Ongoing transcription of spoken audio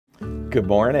Good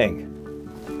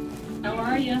morning. How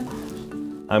are you?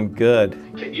 I'm good.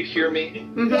 Can you hear me?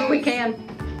 We can.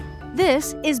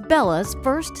 This is Bella's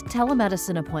first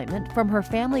telemedicine appointment from her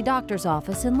family doctor's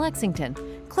office in Lexington,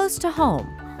 close to home.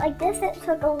 Like this, it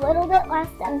took a little bit less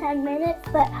than 10 minutes,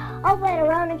 but all the way to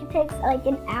Roanoke, it takes like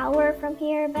an hour from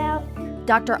here about.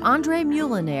 Dr.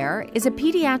 Muelenaer is a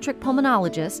pediatric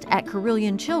pulmonologist at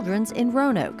Carilion Children's in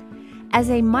Roanoke. As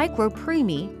a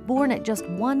micro-preemie born at just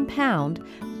 1 pound,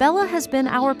 Bella has been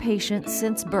our patient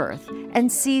since birth and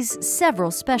sees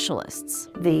several specialists.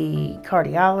 The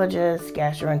cardiologist,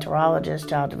 gastroenterologist,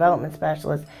 child development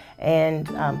specialist, and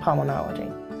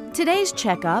pulmonology. Today's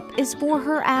checkup is for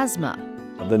her asthma.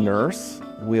 The nurse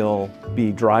will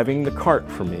be driving the cart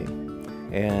for me,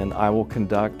 and I will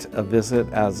conduct a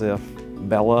visit as if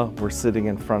Bella were sitting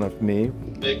in front of me.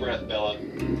 Big breath, Bella.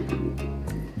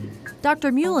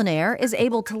 Dr. Muelenaer is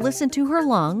able to listen to her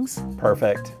lungs,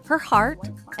 Perfect. her heart,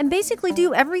 and basically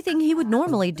do everything he would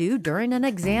normally do during an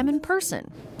exam in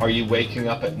person. Are you waking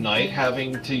up at night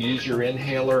having to use your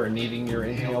inhaler or needing your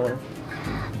inhaler?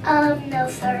 No,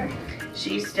 sir.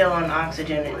 She's still on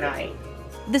oxygen at night.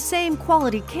 The same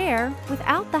quality care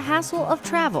without the hassle of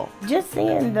travel. Just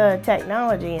seeing the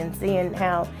technology and seeing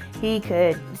how he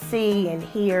could see and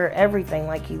hear everything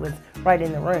like he was right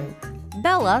in the room.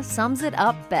 Bella sums it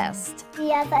up best.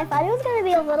 Yes, I thought it was going to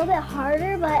be a little bit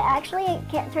harder, but actually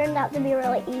it turned out to be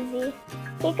really easy.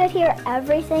 He could hear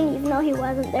everything, even though he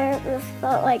wasn't there. It just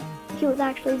felt like he was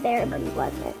actually there, but he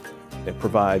wasn't. It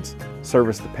provides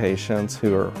service to patients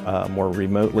who are more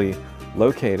remotely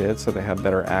located, so they have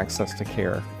better access to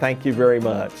care. Thank you very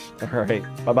much. All right,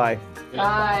 bye-bye.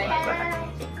 Bye.